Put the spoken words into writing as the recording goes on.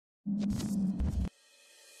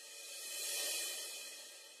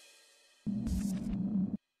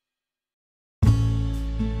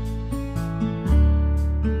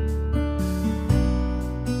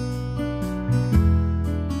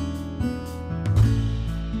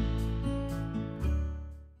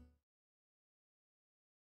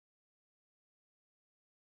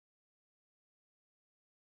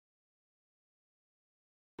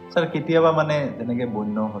Sir কেতিয়াবা মানে যেনেকৈ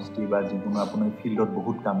বন্য হস্তি বা যিকোনো আপুনি ফিল্ডত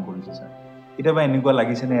বহুত কাম কৰিছে স্যাৰ কেতিয়াবা এনেকুৱা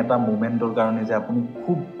লাগিছেনে এটা মুমেণ্টৰ কাৰণে যে আপুনি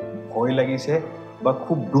খুব ভয় লাগিছে বা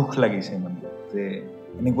খুব দুখ লাগিছে মানে যে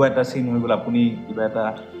এনেকুৱা এটা চিন হৈ গ'ল আপুনি কিবা এটা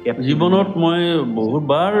জীৱনত মই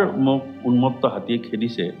বহুতবাৰ মোক উন্মত্ত হাতীয়ে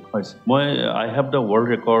খেদিছে মই আই have the world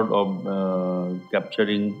record of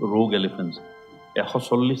capturing ৰোগ এলিফেণ্টছ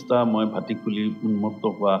 140টা মই ভাটি খুলি উন্মত্ত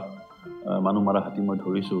হোৱা মানুহ মাৰা হাতী মই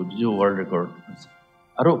ধৰিছোঁ যিটো ৱৰ্ল্ড ৰেকৰ্ড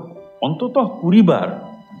আৰু অন্ততঃ 20 বাৰ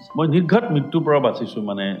মই নিৰ্ঘাত মৃত্যুৰ পৰা বাচিছোঁ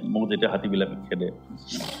মানে মোক যেতিয়া হাতীবিলাকে খেদে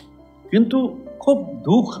কিন্তু খুব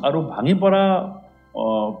দুখ আৰু ভাঙি পৰা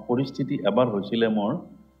পৰিস্থিতি এবাৰ হৈছিলে মোৰ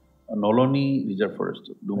নলনী reserve forest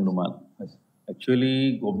ডুমডুমাত actually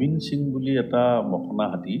Gobinda Singh বুলি এটা মখনা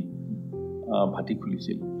হাতী ভাটি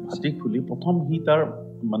খুলিছিল ভাটি খুলি প্ৰথম সি তাৰ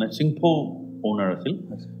মানে সিংফৌ অ'নাৰ আছিল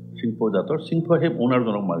সিংফৌ জাতৰ সিংফৌ সেই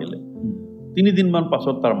অ'নাৰজনক মাৰিলে 3 দিনমান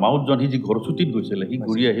পাছত তাৰ মাউতজন সি যি ঘৰচুটিত গৈছিলে সি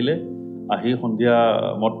ঘূৰি আহিলে আহি সন্ধিয়া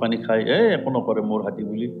মদ পানী খাই একো নকৰে মোৰ হাতী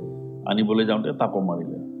বুলি আনিবলৈ যাওঁতে তাকো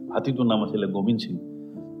মাৰিলে হাতীটোৰ নাম আছিলে গোবিন্দ সিং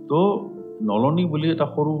তো নলনী বুলি এটা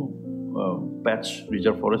সৰু পেচ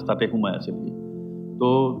ৰিজাৰ্ভ ফৰেষ্ট তাতে সোমাই আছিল তো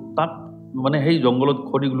তাক মানে সেই জংঘলত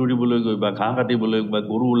খৰি লুৰিবলৈ গৈ বা ঘাঁহ কাটিবলৈ বা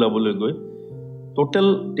গৰু ওলাবলৈ গৈ টোটেল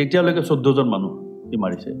তেতিয়ালৈকে 14জন মানুহ সি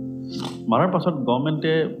মাৰিছে মাৰাৰ পাছত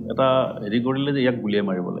গভৰ্ণমেণ্টে এটা হেৰি কৰিলে যে ইয়াক গুলিয়াই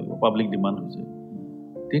মাৰিব লাগিব পাব্লিক ডিমাণ্ড হৈছে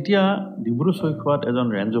তেতিয়া ডিব্ৰু চৈখোৱাত এজন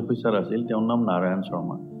ৰেঞ্জ অফিচাৰ আছিল তেওঁৰ নাম Narayan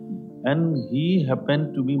Sharma and he happen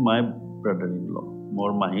two B my brother in law মোৰ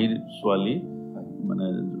মাহীৰ ছোৱালী মানে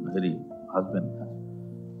হেৰি হাজবেণ্ড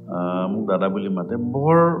মোক দাদা বুলি মাতে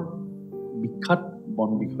বৰ বিখ্যাত বন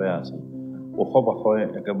বিষয়া আছিল ওখ পাখয়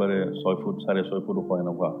একেবাৰে 6 ফুট 6.5 ফুট ওখ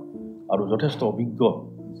এনেকুৱা আৰু যথেষ্ট অভিজ্ঞ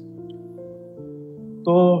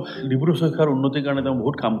তো ডিব্ৰু চৈখোৱাৰ উন্নতিৰ কাৰণে তেওঁ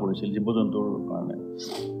বহুত কাম কৰিছিল জীৱ জন্তুৰ কাৰণে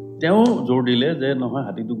তেওঁ জোৰ দিলে যে নহয়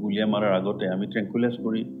হাতীটো গুলিয়াই মাৰাৰ আগতে আমি ট্ৰেংকুলাইজ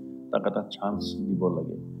কৰি তাক এটা চান্স দিব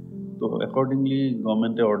লাগে তো একৰ্ডিংলি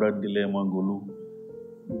গভৰ্ণমেণ্টে অৰ্ডাৰ দিলে মই গ'লোঁ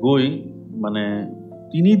গৈ মানে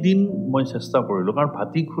 3 দিন মই চেষ্টা কৰিলোঁ কাৰণ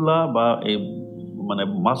ভাটি খোলা বা এই মানে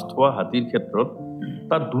মাছ থোৱা হাতীৰ ক্ষেত্ৰত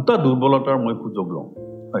তাৰ দুটা দুৰ্বলতাৰ মই সুযোগ লওঁ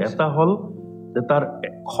এটা হ'ল যে তাৰ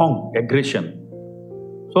খং এগ্ৰেশ্যন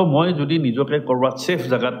চ' মই যদি নিজকে ক'ৰবাত ছেফ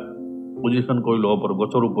জেগাত পজিশ্যন কৰি ল'ব পাৰোঁ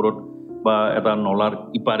গছৰ ওপৰত বা এটা নলাৰ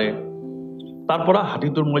ইপাৰে তাৰ পৰা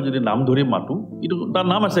হাতীটোৰ মই যদি নাম ধৰি মাতোঁ এইটো তাৰ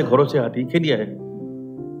নাম আছে ঘৰচীয়া হাতী খেদি আহে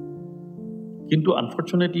কিন্তু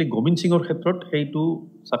আনফৰ্চুনেটলি গোবিন্দ সিঙৰ ক্ষেত্ৰত সেইটো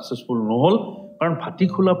ছাকচেছফুল নহ'ল কাৰণ ভাটি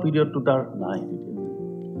খোলা পিৰিয়ডটো তাৰ নাই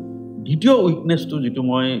দ্বিতীয় উইকনেছটো যিটো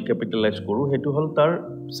মই কেপিটেলাইজ কৰোঁ সেইটো হ'ল তাৰ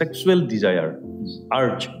ছেক্সুৱেল ডিজায়াৰ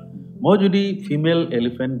আৰ্জ মই যদি ফিমেল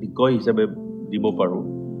এলিফেণ্ট ডিকয় হিচাপে দিব পাৰোঁ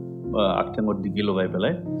আগঠেঙত ডিকি লগাই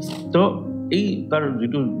পেলাই তো এই তাৰ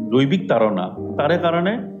যিটো জৈৱিক তাৰণা তাৰে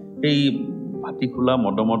কাৰণে এই ভাটি খোলা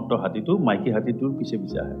মদমত্ত হাতীটো মাইকী হাতীটোৰ পিছে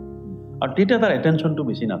পিছে আহে আৰু তেতিয়া তাৰ এটেনশ্যনটো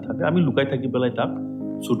বেছি নাথাকে আমি লুকাই থাকি পেলাই তাক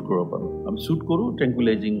শ্বুট কৰিব পাৰোঁ আমি শ্বুট কৰোঁ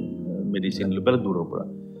ট্ৰেংকুলাইজিং মেডিচিন লৈ পেলাই দূৰৰ পৰা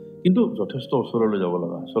কিন্তু যথেষ্ট ওচৰলৈ যাব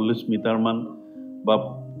লগা 40 মিটাৰমান বা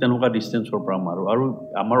তেনেকুৱা ডিষ্টেঞ্চৰ পৰা মাৰোঁ আৰু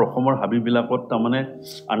আমাৰ অসমৰ হাবিবিলাকত তাৰমানে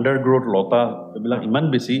আণ্ডাৰগ্ৰ'থ লতা এইবিলাক ইমান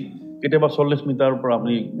বেছি কেতিয়াবা 40 মিটাৰৰ পৰা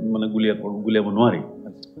আপুনি মানে গুলিয়াব নোৱাৰি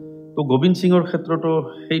তো গোবিন্দ সিঙৰ ক্ষেত্ৰতো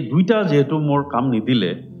সেই দুইটা যিহেতু মোৰ কাম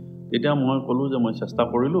নিদিলে তেতিয়া মই ক'লোঁ যে মই চেষ্টা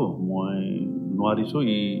কৰিলোঁ মই নোৱাৰিছোঁ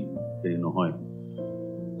ই হেৰি নহয়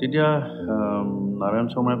তেতিয়া নাৰায়ণ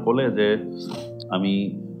শৰ্মাই ক'লে যে আমি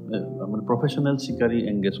মানে প্ৰফেশ্যনেল চিকাৰী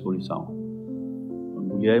এংগেজ কৰি চাওঁ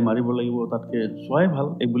গুলিয়াই মাৰিব লাগিব তাতকৈ চোৱাই ভাল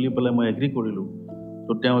এই বুলি পেলাই মই এগ্ৰী কৰিলোঁ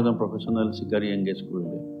তো তেওঁ এজন প্ৰফেশ্যনেল চিকাৰী এংগেজ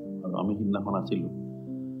কৰিলে আৰু আমি সিদিনাখন আছিলোঁ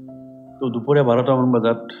তো দুপৰীয়া 12টামান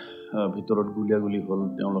বজাত ভিতৰত গুলিয়াগুলি হ'ল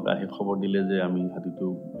তেওঁলোকে আহি খবৰ দিলে যে আমি হাতীটো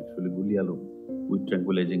একচুৱেলি গুলিয়ালোঁ উইথ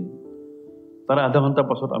ট্ৰেংকুলাইজিং তাৰ আধা ঘণ্টা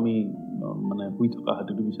পাছত আমি মানে শুই থকা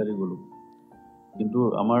হাতীটো বিচাৰি গ'লোঁ কিন্তু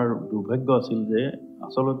আমাৰ দুৰ্ভাগ্য আছিল যে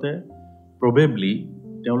আচলতে প্ৰবেবলি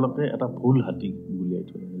তেওঁলোকে এটা ভুল হাতী গুলিয়াই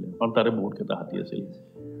থৈ আহিলে কাৰণ তাৰে বহুতকেইটা হাতী আছিল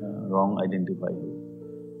ৰং আইডেণ্টিফাই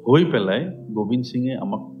হৈ পেলাই গোবিন্দ সিঙে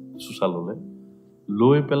আমাক চুচাললে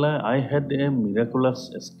লৈ পেলাই আই হেড এ মিৰাকুলাছ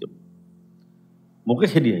এস্কেপ মোকে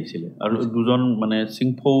খেদি আহিছিলে আৰু দুজন মানে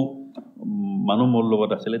সিংফৌ মানুহ মোৰ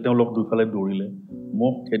লগত আছিলে তেওঁলোক দুইফালে দৌৰিলে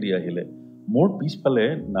মোক খেদি আহিলে মোৰ পিছফালে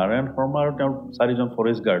নাৰায়ণ শৰ্মা আৰু তেওঁৰ 4জন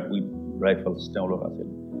ফৰেষ্ট গাৰ্ড উইথ ৰাইফলছ তেওঁলোক আছিল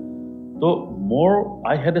তো মোৰ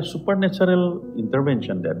I had a supernatural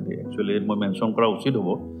intervention that day. Actually, মই মেনশ্যন কৰা উচিত হ'ব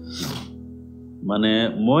মানে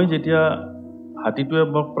মই যেতিয়া হাতীটোৱে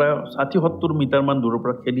মোক প্ৰায় 60-70 মিটাৰমান দূৰৰ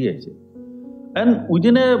পৰা খেদি আহিছে and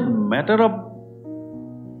within a matter of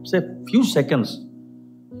say few seconds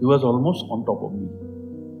he was almost on top of me.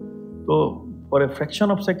 So for a fraction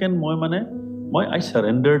of second I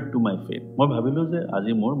surrendered to my fate. মই ভাবিলো যে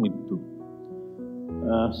আজি মোৰ মৃত্যু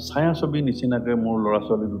ছায়া ছবি নিচিনাকৈ মোৰ ল'ৰা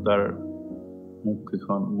ছোৱালী দুটাৰ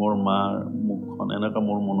মুখখন মোৰ মাৰ মুখখন এনেকা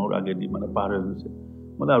মোৰ মনৰ আগেদি পাৰ হৈ গৈছে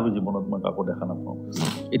মানে আৰু জীৱনত মই কাকো দেখা নাপাওঁ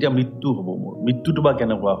এতিয়া মৃত্যু হ'ব মোৰ মৃত্যুটো বা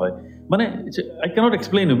কেনেকুৱা হয় I cannot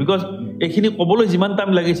explain you because এইখিনি ক'বলৈ যিমান টাইম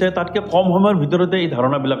লাগিছে তাতকে কম সময়ৰ ভিতৰতে এই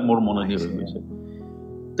ধাৰণাবিলাক মোৰ মনলৈ হৈ গৈছে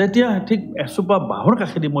তেতিয়া ঠিক এচুপা বাঁহৰ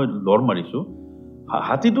কাষেদি মই লৰ মাৰিছো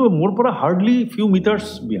হাতীটো মোৰ পৰা হাৰ্ডলি ফিউ মিটাৰ্ছ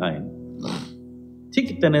বিহাইণ্ড ঠিক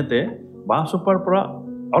তেনেতে বাঁহচোপাৰ পৰা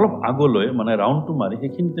অলপ আগলৈ ৰাউণ্ডটো মাৰি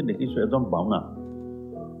সেইখিনিতে দেখিছো এজন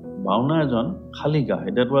বাউনা এজন খালী গা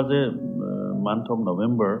that was a month of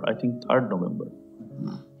November, I think 3rd November.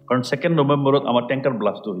 কাৰণ 2nd Novemberত আমাৰ টেংকাৰ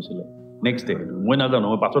ব্লাষ্ট হৈছিলে নেক্সট ডে মই নাজানো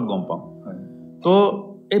মই পাছত গম পাওঁ তো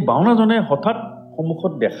এই বাউনাজনে হঠাৎ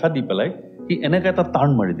সন্মুখত দেখা দি পেলাই সি এনেকৈ এটা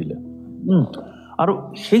টাৰ্ণ মাৰি দিলে আৰু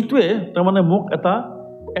সেইটোৱে তাৰমানে মোক এটা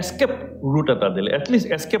এস্কেপ ৰুট এটা দিলে এটলিষ্ট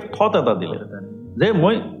এস্কেপ থট এটা দিলে যে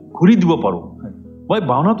মই ঘূৰি দিব পাৰোঁ মই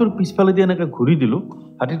বাউনাটোৰ পিছফালে দি এনেকৈ ঘূৰি দিলোঁ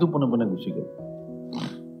হাতীটো পোনে পোনে গুচি গ'ল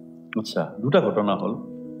আচ্ছা দুটা ঘটনা হ'ল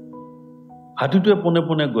হাতীটোৱে পোনে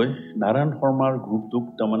পোনে গৈ নাৰায়ণ শৰ্মাৰ গ্ৰুপটোক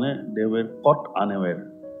তাৰমানে দে ৱেৰ কট আনএৱেৰ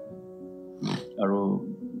আৰু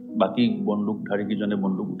বাকী বন্দুকধাৰী কেইজনে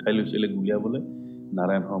বন্দুক উঠাই লৈছিলে গুলিয়াবলৈ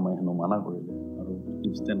নাৰায়ণ শৰ্মাই হেনো মানা কৰিলে আৰু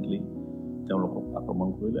ইনষ্টেণ্টলি তেওঁলোকক আক্ৰমণ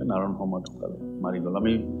কৰিলে নাৰায়ণ শৰ্মা ঢুকালে মাৰি গ'ল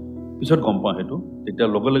আমি পিছত গম পাওঁ সেইটো তেতিয়া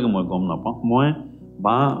লগে লগে মই গম নাপাওঁ মই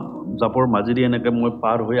বাঁহ জাপৰ মাজেদি এনেকৈ মই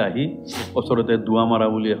পাৰ হৈ আহি ওচৰতে দুৱামাৰা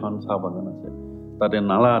বুলি এখন চাহ বাগান আছে তাতে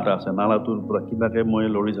নালা এটা আছে নালাটোৰ পৰা কিবাকৈ মই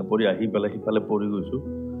লৰি জাপৰি আহি পেলাই সিফালে পৰি গৈছোঁ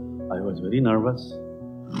I was very nervous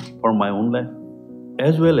for my own life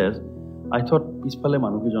as well as I thought পিছফালে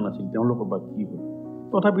মানুহকেইজন আছিল তেওঁলোকৰ পৰা কি হ'ল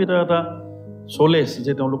তথাপি এটা চলেছ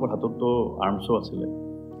যে তেওঁলোকৰ হাততো আৰ্মছো আছিলে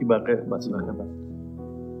কিবাকৈ বাচি নাথাকে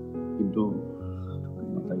কিন্তু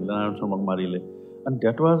নাৰায়ণ শৰ্মাক মাৰিলে and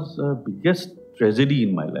that was the biggest tragedy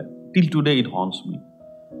in my life till today it haunts me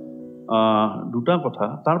দুটা কথা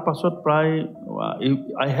তাৰ পাছত প্ৰায়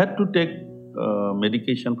I had to take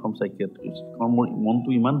medication from psychiatrist কাৰণ মোৰ মনটো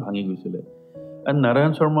ইমান ভাঙি গৈছিলে and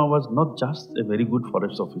Narayan Sharma was not just a very good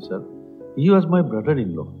forest officer he was my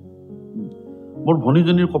brother-in-law মোৰ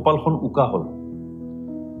ভনীজনীৰ কপালখন উকা হ'ল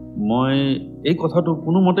মই এই কথাটো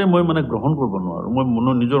কোনোমতে মই গ্ৰহণ কৰিব নোৱাৰো মই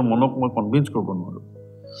নিজৰ মনক মই কনভিন্স কৰিব নোৱাৰো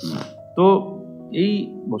তো এই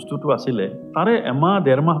বস্তুটো আছিলে তাৰে এমাহ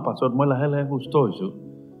ডেৰ মাহ পাছত মই লাহে লাহে সুস্থ হৈছোঁ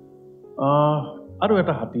আৰু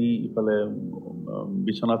এটা হাতী ইফালে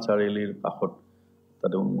বিশ্বনাথ চাৰিআলিৰ কাষত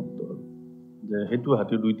তাতে উন্মুক্ত হ'ল যে সেইটো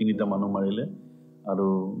হাতীৰ 2-3টা মানুহ মাৰিলে আৰু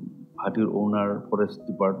হাতীৰ অ'নাৰ ফৰেষ্ট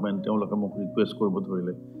ডিপাৰ্টমেণ্ট তেওঁলোকে মোক ৰিকুৱেষ্ট কৰিব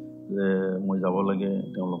ধৰিলে যে মই যাব লাগে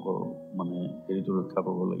তেওঁলোকৰ হেৰিটো ৰক্ষা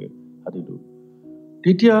কৰিব লাগে হাতীটো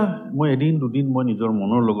তেতিয়া মই এদিন দুদিন মই নিজৰ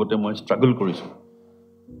মনৰ লগতে মই ষ্ট্ৰাগল কৰিছোঁ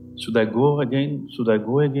should I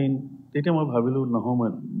go again তেতিয়া মই ভাবিলোঁ নহয় মই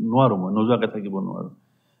নোৱাৰোঁ মই নোযোৱাকৈ থাকিব নোৱাৰোঁ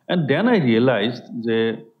and then I realized যে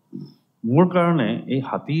মোৰ কাৰণে এই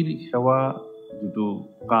হাতীৰ সেৱা যিটো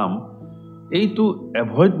কাম এইটো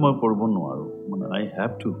এভইড মই কৰিব নোৱাৰোঁ I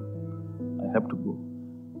have to go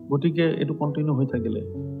গতিকে এইটো কণ্টিনিউ হৈ থাকিলে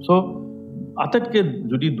চ' আটাইতকৈ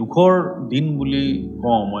যদি দুখৰ দিন বুলি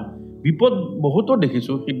কওঁ মই বিপদ বহুতো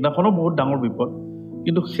দেখিছোঁ সিদিনাখনো বহুত ডাঙৰ বিপদ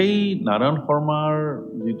কিন্তু সেই নাৰায়ণ শৰ্মাৰ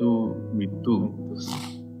যিটো মৃত্যু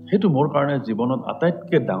সেইটো মোৰ কাৰণে জীৱনত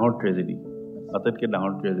আটাইতকৈ ডাঙৰ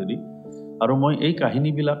ট্ৰেজেডি আৰু মই এই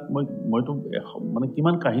কাহিনীবিলাক মইতো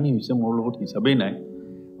কিমান কাহিনী হৈছে মোৰ লগত হিচাপেই নাই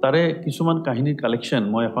তাৰে কিছুমান কাহিনীৰ কালেকশ্যন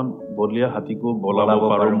মই এখন বলীয়া হাতীকো বলাব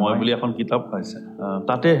পাৰোঁ মই বুলি এখন কিতাপ পাইছে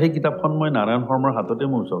তাতে সেই কিতাপখন মই নাৰায়ণ শৰ্মাৰ হাততে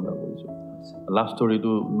মই উৎসৰ্গা কৰিছোঁ লাষ্ট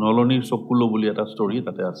ষ্টৰিটো নলনীৰ চকুলো বুলি এটা ষ্টৰি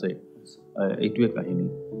তাতে আছে এইটোৱে কাহিনী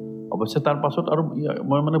অৱশ্যে তাৰ পাছত আৰু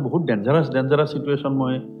মই বহুত ডেঞ্জাৰাছ চিটুৱেশ্যন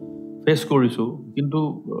মই ফেচ কৰিছোঁ কিন্তু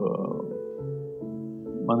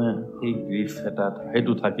এই গ্ৰীফ এটা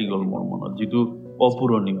সেইটো থাকি গ'ল মোৰ মনত যিটো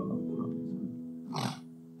অপূৰণীয়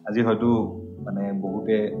আজি হয়তো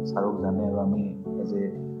বহুতে ছাৰক জানে আৰু আমি এজ এ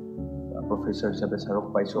প্ৰফেচাৰ হিচাপে ছাৰক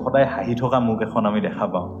পাইছোঁ সদায় হাঁহি থকা মুখ এখন আমি দেখা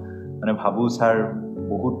পাওঁ ভাবোঁ ছাৰ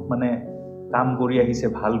বহুত কাম কৰি আহিছে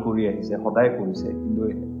ভাল কৰি আহিছে সদায় কৰিছে কিন্তু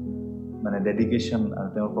ডেডিকেশ্যন আৰু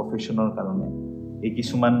তেওঁৰ প্ৰফেশ্যনৰ কাৰণে এই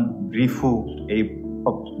কিছুমান ব্ৰিফো এই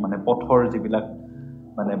পথৰ যিবিলাক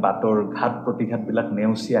বাটৰ ঘাট প্ৰতিঘাটবিলাক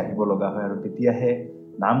নেওচি আহিব লগা হয় আৰু তেতিয়াহে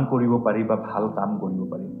নাম কৰিব পাৰি বা ভাল কাম কৰিব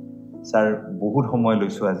পাৰি স্যাৰ বহুত সময়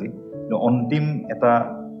লৈছো আজি অন্তিম এটা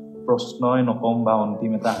প্ৰশ্নই নকম বা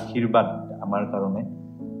অন্তিম এটা আশীৰ্বাদ আমাৰ কাৰণে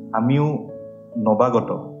আমিও নবাগত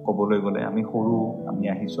ক'বলৈ গ'লে আমি সৰু আমি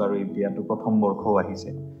আহিছো আৰু এতিয়াতো প্ৰথম বৰ্ষও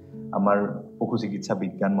আহিছে আমাৰ পশু চিকিৎসা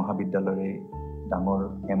বিজ্ঞান মহাবিদ্যালয়ৰে ডাঙৰ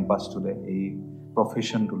কেম্পাছটোলে এই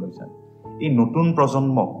প্ৰফেশ্যনটো লৈছে এই নতুন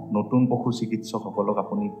প্ৰজন্মক নতুন পশু চিকিৎসকসকলক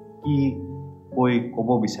আপুনি কি কৈ ক'ব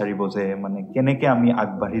বিচাৰিব যে মানে কেনেকৈ আমি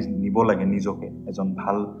আগবাঢ়ি নিব লাগে নিজকে এজন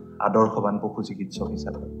ভাল আদৰ্শৱান পশু চিকিৎসক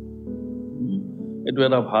হিচাপে এইটো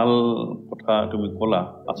এটা ভাল কথা তুমি ক'লা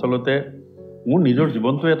আচলতে মোৰ নিজৰ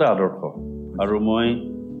জীৱনটো এটা আদৰ্শ আৰু মই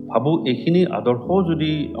ভাবো এইখিনি আদৰ্শও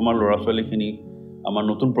যদি আমাৰ ল'ৰা ছোৱালীখিনি আমাৰ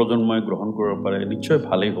নতুন প্ৰজন্মই গ্ৰহণ কৰিব পাৰে নিশ্চয়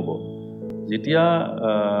ভালেই হ'ব যেতিয়া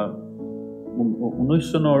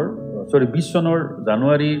 20 চনৰ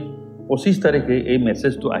জানুৱাৰী 25 তাৰিখে এই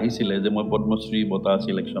মেছেজটো আহিছিলে যে মই পদ্মশ্ৰী বঁটা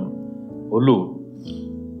সিলেকশ্যন হলো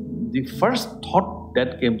the first thought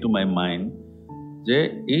date came to my mind যে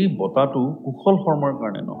এই বঁটাটো কুশল শৰ্মাৰ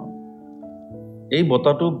কাৰণে নহয় এই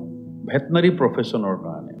বঁটাটো ভেটেনাৰী প্ৰফেশ্যনৰ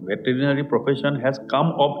কাৰণে ভেটেৰিনাৰী প্ৰফেশ্যন হেজ কাম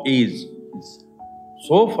অফ এজ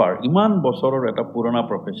so far ইমান বছৰৰ এটা পুৰণা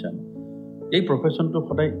প্ৰফেশ্যন এই প্ৰফেশ্যনটো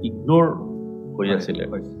সদায় ইগনোৰ হৈ আছিলে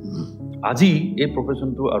আজি এই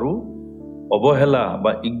প্ৰফেশ্যনটো আৰু অৱহেলা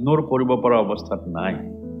বা ইগনোৰ কৰিব পৰা অৱস্থাত নাই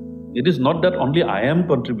it is not that only I am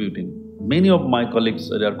contributing many of my colleagues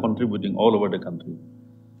they are contributing all over the country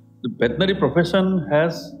the veterinary profession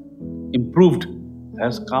has improved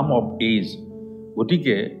has come of age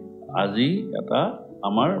গতিকে আজি এটা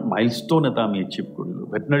আমাৰ মাইলস্টোন এটা আমি এচিভ কৰিলো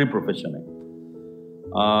ভেটেনাৰী প্ৰফেশ্যনে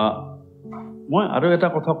মই আৰু এটা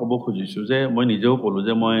কথা ক'ব খুজিছো যে মই নিজেও ক'লো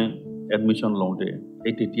যে মই এডমিশ্যন লওঁতে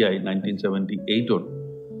এই তেতিয়াই 1978ত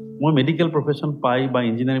মই মেডিকেল প্ৰফেশ্যন পাই বা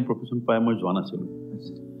ইঞ্জিনিয়াৰিং প্ৰফেশ্যন পাই মই যোৱা নাছিলোঁ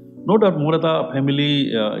নো ডাউট মোৰ এটা ফেমিলি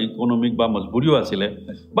ইকনমিক বা মজবুৰিও আছিলে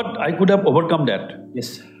বাট আই কুড হেভ অভাৰকাম ডেট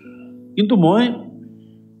কিন্তু মই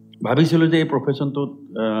ভাবিছিলোঁ যে এই প্ৰফেশ্যনটোত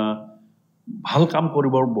ভাল কাম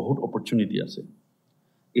কৰিবৰ বহুত অপৰচুনিটি আছে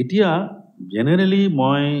এতিয়া জেনেৰেলি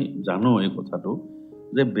মই জানো এই কথাটো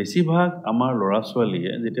যে বেছিভাগ আমাৰ ল'ৰা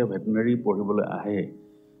ছোৱালীয়ে যেতিয়া ভেটেনাৰী পঢ়িবলৈ আহে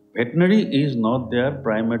veterinary is not there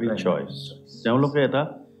primary choice তেওঁলোকে এটা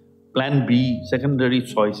প্লেন বি ছেকেণ্ডাৰী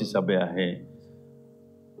চইচ হিচাপে আহে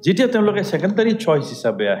যেতিয়া তেওঁলোকে ছেকেণ্ডাৰী চইচ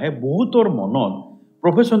হিচাপে আহে বহুতৰ মনত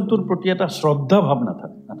প্ৰফেশ্যনটোৰ প্ৰতি এটা শ্ৰদ্ধা ভাৱ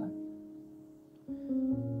নাথাকে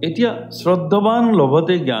এতিয়া শ্ৰদ্ধাৱান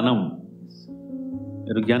লভতে জ্ঞানম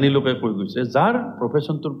এইটো জ্ঞানী লোকে কৈ গৈছে যাৰ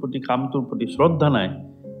প্ৰফেশ্যনটোৰ প্ৰতি কামটোৰ প্ৰতি শ্ৰদ্ধা নাই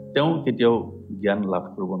তেওঁ কেতিয়াও জ্ঞান লাভ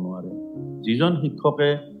কৰিব নোৱাৰে যিজন শিক্ষকে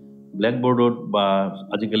ব্লেকবোৰ্ডত বা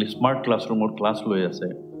আজিকালি স্মাৰ্ট ক্লাছৰুমত ক্লাছ লৈ আছে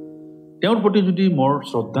তেওঁৰ প্ৰতি যদি মোৰ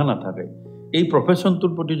শ্ৰদ্ধা নাথাকে এই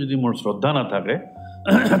প্ৰফেশ্যনটোৰ প্ৰতি যদি মোৰ শ্ৰদ্ধা নাথাকে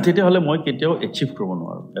তেতিয়াহ'লে মই কেতিয়াও এচিভ কৰিব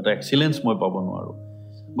নোৱাৰোঁ এটা এক্সিলেঞ্চ মই পাব নোৱাৰোঁ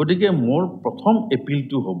গতিকে মোৰ প্ৰথম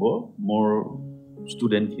এপিলটো হ'ব মোৰ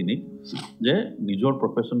ষ্টুডেণ্টখিনিক যে নিজৰ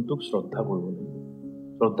প্ৰফেশ্যনটোক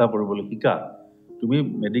শ্ৰদ্ধা কৰিবলৈ শিকা তুমি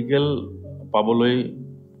মেডিকেল পাবলৈ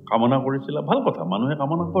কামনা কৰিছিলা ভাল কথা মানুহে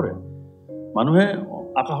কামনা কৰে মানুহে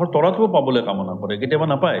আকাশৰ তৰাটোও পাবলৈ কামনা কৰে কেতিয়াবা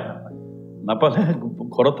নাপালে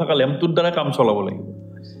ঘৰত থকা লেম্পটোৰ দ্বাৰা কাম চলাব লাগিব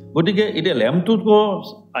গতিকে এতিয়া লেম্পটোতো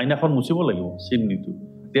আইনাখন মুচিব লাগিব চিমনিটো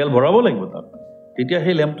তেল ভৰাব লাগিব তাত তেতিয়া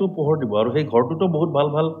সেই লেম্পটো পোহৰ দিব আৰু সেই ঘৰটোতো বহুত ভাল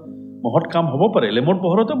ভাল মহৎ কাম হ'ব পাৰে লেমৰ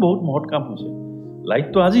পোহৰতে বহুত মহৎ কাম হৈছে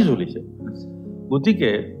লাইটটো আজি জ্বলিছে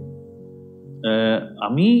গতিকে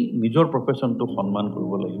আমি নিজৰ প্ৰফেশ্যনটো সন্মান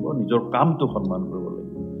কৰিব লাগিব নিজৰ কামটো সন্মান কৰিব লাগিব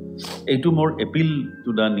এইটো মোৰ appeal to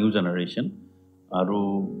the new generation আৰু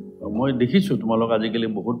মই দেখিছোঁ তোমালোক আজিকালি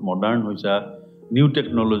বহুত মডাৰ্ণ হৈছা নিউ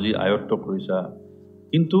টেকন'লজি আয়ত্ব কৰিছা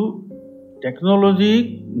কিন্তু টেকন'লজিক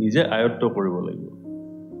নিজে আয়ত্ব কৰিব লাগিব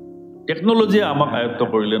টেকন'লজিয়ে আমাক আয়ত্ব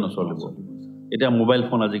কৰিলে নচলিব এতিয়া মোবাইল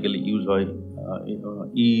ফোন আজিকালি ইউজ হয়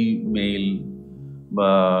ইমেইল বা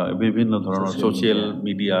বিভিন্ন ধৰণৰ ছ'চিয়েল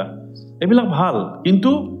মিডিয়া এইবিলাক ভাল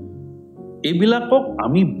কিন্তু এইবিলাকক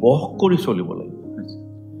আমি বশ কৰি চলিব লাগিব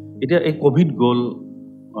এতিয়া এই ক'ভিড গ'ল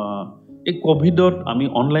এই ক'ভিডত আমি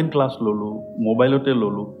অনলাইন ক্লাছ ল'লোঁ মোবাইলতে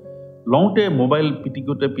লওঁতে মোবাইল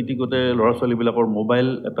পিটিকোতে ল'ৰা ছোৱালীবিলাকৰ মোবাইল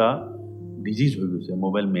এটা ডিজিজ হৈ গৈছে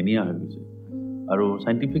মোবাইল মেনিয়া হৈ গৈছে আৰু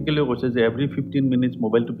চাইণ্টিফিকেলিও কৈছে যে এভৰি 15 মিনিটছ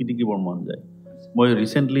মোবাইলটো পিটিকিবৰ মন যায় মই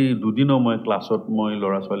ৰিচেণ্টলি দুদিনো মই ক্লাছত মই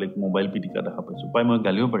ল'ৰা ছোৱালীক মোবাইল পিটিকা দেখা পাইছোঁ পাই মই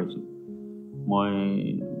গালিও পাৰিছোঁ মই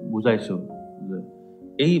বুজাইছোঁ যে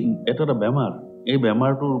এটা বেমাৰ এই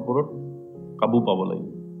বেমাৰটোৰ ওপৰত কাবু পাব লাগিব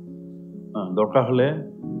দৰকাৰ হ'লে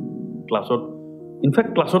ক্লাছত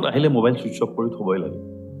ইনফেক্ট ক্লাছত আহিলে মোবাইল ছুইচ অফ কৰি থ'বই লাগে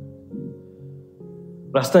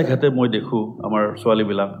ৰাস্তাই ঘাটে মই দেখোঁ আমাৰ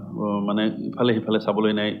ছোৱালীবিলাক মানে ইফালে সিফালে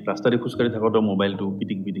চাবলৈ নাই ৰাস্তাৰে খোজকাঢ়ি থাকোঁতে মোবাইলটো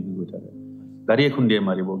পিটিকি গৈ থাকে গাড়ীয়ে খুন্দিয়াই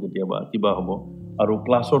মাৰিব কেতিয়াবা কিবা হ'ব আৰু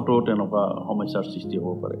ক্লাছতো তেনেকুৱা সমস্যাৰ সৃষ্টি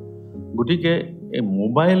হ'ব পাৰে গতিকে এই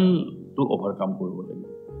মোবাইলটো অভাৰকাম কৰিব লাগিব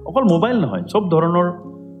অকল মোবাইল নহয় সব ধৰণৰ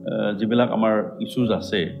যিবিলাক আমাৰ ইস্যুজ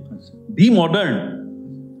আছে বি মডাৰ্ণ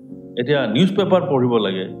এতিয়া নিউজ পেপাৰ পঢ়িব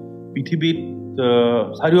লাগে পৃথিৱীত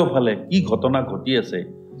চাৰিওফালে কি ঘটনা ঘটি আছে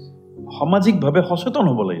সামাজিকভাৱে সচেতন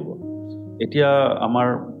হ'ব লাগিব এতিয়া আমাৰ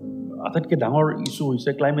আটাইতকৈ ডাঙৰ ইস্যু হৈছে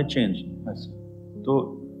ক্লাইমেট চেঞ্জ তো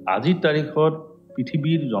আজিৰ তাৰিখত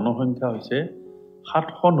পৃথিৱীৰ জনসংখ্যা হৈছে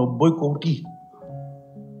 790 কোটি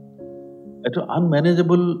এটো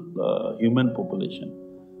আনমেনেজেবল হিউম্যান পপুলেশন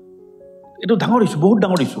এটো ডাঙৰ ইস্যু বহুত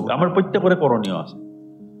ডাঙৰ ইস্যু আমাৰ প্ৰত্যেকৰে কৰণীয় আছে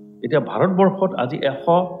এতিয়া ভাৰতবৰ্ষত আজি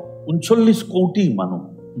 139 কোটি মানুহ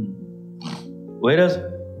whereas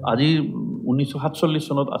আজি 1947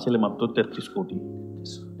 চনত আছিল মাত্ৰ 33 কোটি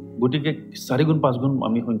গতিকে 4 গুণ 5 গুণ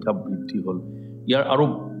আমি সংখ্যা বৃদ্ধি হ'ল ইয়াৰ আৰু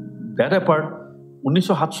দ্যাট এপাৰ্ট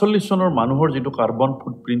 1947 চনৰ মানুহৰ যেটো কাৰ্বন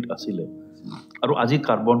ফুটপ্ৰিন্ট আছিল আৰু আজি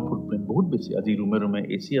কাৰ্বন ফুটপ্ৰিন্ট বহুত বেছি আজি ৰুমে ৰুমে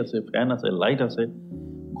এসি আছে ফ্যান আছে লাইট আছে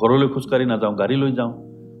ঘৰলৈ খুচকাৰি না যাওঁ গাড়ী লৈ যাওঁ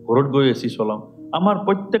ঘৰত গৈ এসি চলাওঁ আমাৰ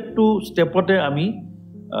প্ৰত্যেকটো ষ্টেপতে আমি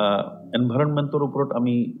এনভাইৰনমেন্টৰ ওপৰত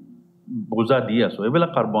আমি বোজা দি আছো এবেলা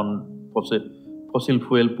কাৰ্বন ফসিল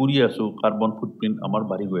ফুয়েল পুৰি আছো কাৰ্বন ফুটপ্ৰিন্ট আমাৰ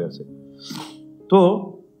বাঢ়ি গৈ আছে তো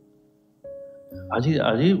আজি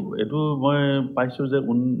এটো মই পাইছো যে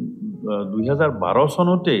 2012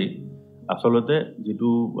 চনতে আসলতে যেটো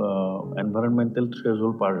এনভাইৰনমেন্টাল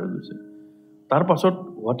থ্ৰেশহোল্ড পাৰ হৈ গৈছে তাৰ পাছত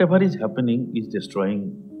whatever is happening is destroying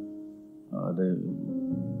the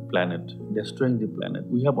planet destroying the planet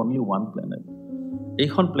we have only one planet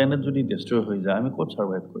এইখন প্ল্যানেট যদি ডিস্ট্ৰয় হৈ যায় আমি ক'ত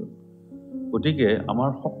সাৰ্ভাইভ কৰিম গতিকে আমাৰ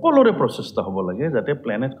সকলোৰে প্ৰচেষ্টা হ'ব লাগে যাতে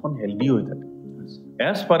প্ল্যানেটখন হেলদি হৈ থাকে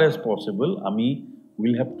as far as possible আমি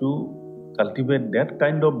will have to cultivate that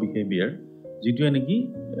kind of behavior যেটো নেকি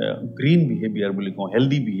গ্ৰীন বিহেভিয়াৰ বুলি কওঁ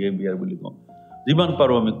হেলদি বিহেভিয়াৰ বুলি কওঁ যিমান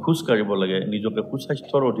পাৰো আমি খুজ কাঢ়িব লাগে নিজকে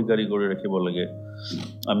সুস্বাস্থ্যৰ অধিকাৰী কৰি ৰাখিব লাগে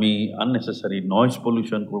আমি আননেসেসাৰি নয়েজ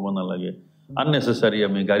পলিউশন কৰিব নালাগে আননেসেসাৰি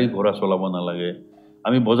আমি গাড়ী ঘোৰা চলাব নালাগে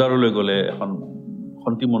আমি বজাৰলৈ গ'লে এখন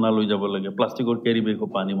খন্তি মনা লৈ যাব লাগে প্লাষ্টিকৰ কেৰি বেগ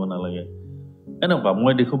পানী মনা লাগে এনেকুৱা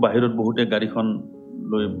মই দেখো বাহিৰত বহুতে গাড়ীখন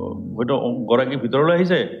লৈ হয়তো গৰাকী ভিতৰলৈ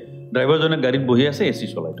আহিছে ড্ৰাইভাৰজনে গাড়ীত বহি আছে এসি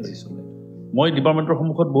চলাই মই ডিপাৰ্টমেন্টৰ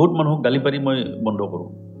সন্মুখত বহুত মানুহক গালি পাৰি মই বন্ধ কৰো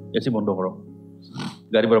এসি বন্ধ কৰক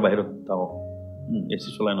গাড়ী পৰা বাহিৰত থাকক এসি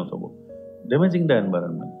চলাই নথব ডেমেজিং দ্য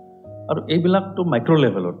এনভাইৰনমেন্ট আৰু এইবিলাকটো মাইক্ৰ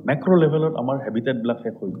লেভেলত আমাৰ হেবিটেট বিলাক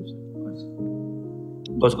শেষ হৈ গৈছে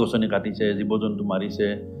গছ গছনি কাটিছে জীৱ-জন্তু মাৰিছে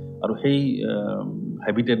আৰু সেই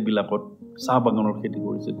হেবিটেট বিলাকত চাহ বাগানৰ খেতি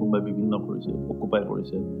কৰিছে কোনোবাই বিভিন্ন কৰিছে অকুপাই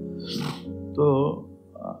কৰিছে তো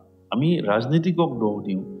আমি ৰাজনীতিকক দোষ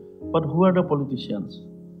দিওঁ বাট হু আৰ দ্য পলিটিচিয়ানছ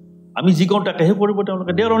আমি যি কওঁ তাকেহে কৰিব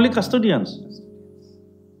তেওঁলোকে দে R only কাষ্টডিয়ানছ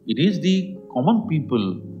it is the common people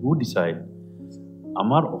who decide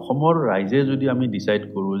আমাৰ অসমৰ ৰাইজে যদি আমি ডিচাইড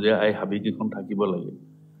কৰোঁ যে আই হাবিকেইখন থাকিব লাগে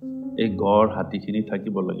এই গড় হাতীখিনি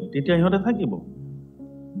থাকিব লাগে তেতিয়া ইহঁতে থাকিব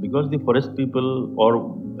because the forest people or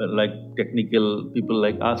like technical people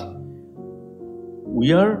like us we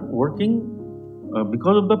are working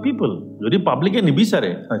because of the people যদি পাব্লিকে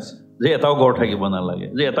নিবিচাৰে যে এটাও গড় থাকিব না লাগে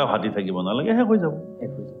যে এটাও হাতী থাকিব না লাগে হে হৈ যাব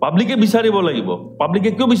পাব্লিকে বিচাৰিব লাগিব পাব্লিকে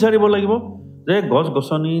কিয় বিচাৰিব লাগিব যে গছ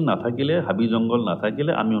গছনি নাথাকিলে হাবি জংগল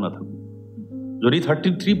নাথাকিলে আমিও নাথাকো যদি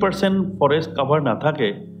 33% ফৰেষ্ট কভাৰ নাথাকে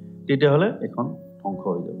তেতিয়া হলে এখন ধ্বংস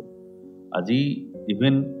হৈ যাব আজি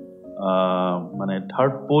ইভেন মানে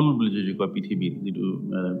থাৰ্ড পোল বুলি যে কয় পৃথিৱীৰ যেটো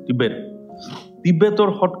টিবেটৰ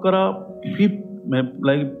শতকৰা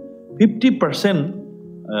 50%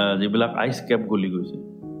 যিবিলাক আইচ কেপ গলি গৈছে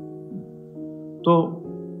তো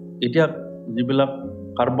এতিয়া যিবিলাক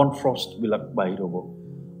কাৰ্বন ফ্ৰষ্ট বিলাক বাহিৰ হ'ব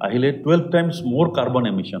আহিলে 12 টাইমছ মোৰ কাৰ্বন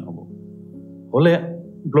এমিশন হ'ব হলে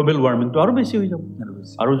গ্লোবাল ওয়াৰ্মিংটো আৰু বেছি হৈ যাব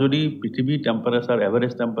আৰু যদি পৃথিৱীৰ টেম্পাৰেচাৰ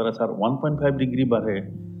এভাৰেজ টেম্পাৰেচাৰ 1.5 ডিগ্ৰী বাঢ়ে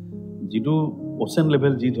যেটো ওচেন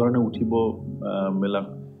লেভেল যি ধৰণে উঠিব মেলা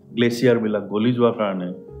গ্লেচিয়াৰ বিলাক গলি যোৱাৰ কাৰণে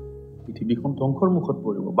পৃথিৱীখন ধ্বংসৰ মুখত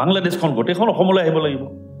পৰিব বাংলাদেশখন গোটেইখন অসমলৈ আহিব লাগিব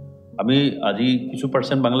আমি আজি কিছু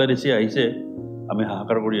পাৰ্চেন্ট বাংলাদেশী আহিছে আমি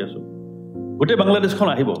হাহাকাৰ কৰি আছো গোটেই বাংলাদেশখন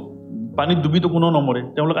আহিব পানীত ডুবিটো কোনো নমৰে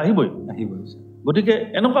তেওঁলোক আহিবই গতিকে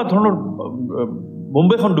এনেকুৱা ধৰণৰ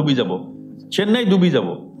বোম্বেখন ডুবি যাব চেন্নাই ডুবি যাব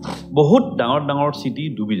বহুত ডাঙৰ ডাঙৰ সিটি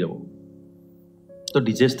ডুবি যাব তো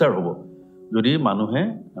ডিজাস্টাৰ হ'ব যদি মানুহে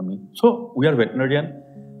আমি so we are ভেটেনাৰিয়ান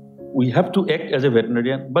we have to act as a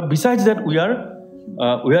ভেটেনাৰিয়ান but besides that we are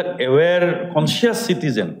aware conscious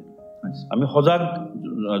citizen আমি সজাগ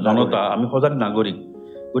জনতা আমি সজাগ নাগৰিক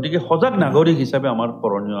গতিকে সজাগ নাগৰিক হিচাপে আমাৰ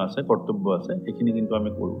কৰণীয় আছে কৰ্তব্য আছে এখিনি কিন্তু আমি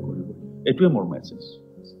কৰিব এটোৱে মোৰ মেছেজ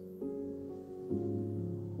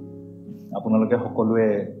আপোনালোকে সকলোৱে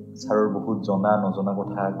ছাৰৰ বহুত জনা নজনা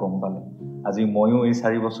কথা গম পালে আজি ময়ো এই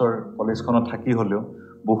 4 বছৰ কলেজখনত থাকি হলেও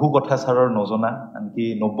বহু কথা ছাৰৰ নজনা আনকি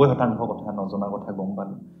 90% কথা নজনা কথা গম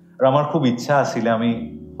পালোঁ আৰু আমাৰ খুব ইচ্ছা আছিলে আমি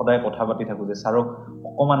সদায় কথা পাতি থাকোঁ যে ছাৰক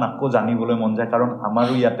অকণমান আকৌ জানিবলৈ মন যায় কাৰণ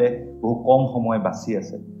আমাৰো ইয়াতে বহু কম সময় বাচি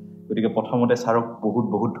আছে গতিকে প্ৰথমতে ছাৰক বহুত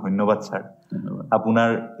বহুত ধন্যবাদ ছাৰ আপোনাৰ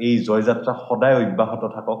এই জয়যাত্ৰা সদায় অব্যাহত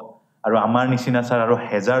থাকক আৰু আমাৰ নিচিনা ছাৰ আৰু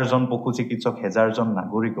হেজাৰজন পশু চিকিৎসক হেজাৰজন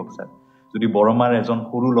নাগৰিকক ছাৰ যদি বৰমাৰ এজন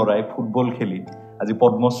সৰু ল'ৰাই ফুটবল খেলি আজি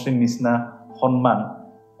পদ্মশ্ৰীৰ নিচিনা সন্মান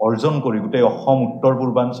অৰ্জন কৰি গোটেই অসম উত্তৰ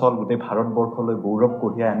পূৰ্বাঞ্চল গোটেই ভাৰতবৰ্ষলৈ গৌৰৱ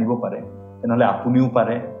কঢ়িয়াই আনিব পাৰে তেনেহ'লে আপুনিও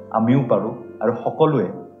পাৰে আমিও পাৰোঁ আৰু সকলোৱে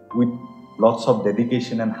with lots of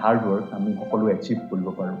dedication and hard work আমি সকলোৱে এচিভ কৰিব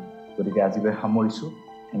পাৰোঁ গতিকে আজিলৈ সামৰিছোঁ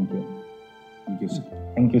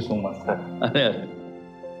thank you so' much sir